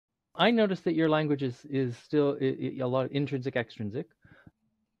I noticed that your language is still a lot of intrinsic, extrinsic,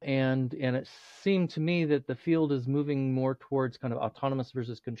 and it seemed to me that the field is moving more towards kind of autonomous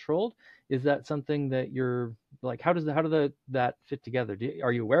versus controlled. Is that something that you're like? How does that fit together?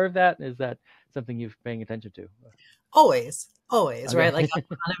 Are you aware of that? Is that something you're paying attention to? Always, Okay. right? Like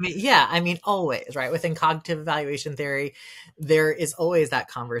autonomy. Yeah, I mean, always, right? Within cognitive evaluation theory, there is always that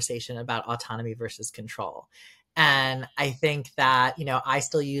conversation about autonomy versus control. And I think that, I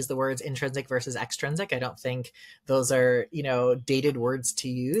still use the words intrinsic versus extrinsic. I don't think those are, dated words to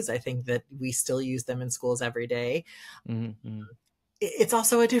use. I think that we still use them in schools every day. Mm-hmm. It's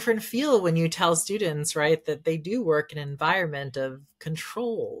also a different feel when you tell students, right, that they do work in an environment of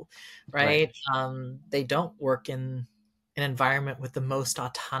control, right? They don't work in an environment with the most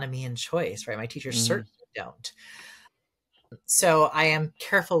autonomy and choice, right? My teachers certainly don't. So I am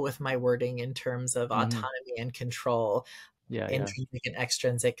careful with my wording in terms of autonomy and control. Intrinsic and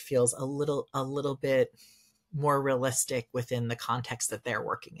extrinsic feels a little bit more realistic within the context that they're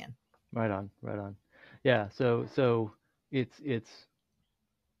working in. Right on. Yeah. So it's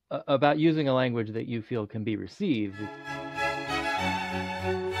about using a language that you feel can be received.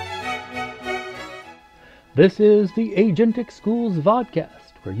 This is the Agentic Schools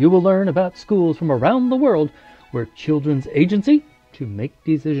Podcast, where you will learn about schools from around the world where children's agency to make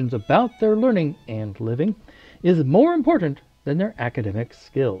decisions about their learning and living is more important than their academic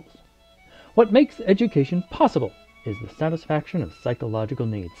skills. What makes education possible is the satisfaction of psychological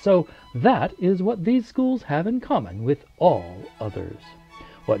needs. So that is what these schools have in common with all others.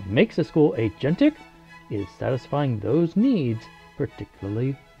 What makes a school agentic is satisfying those needs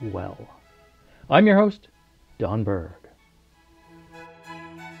particularly well. I'm your host, Don Berg.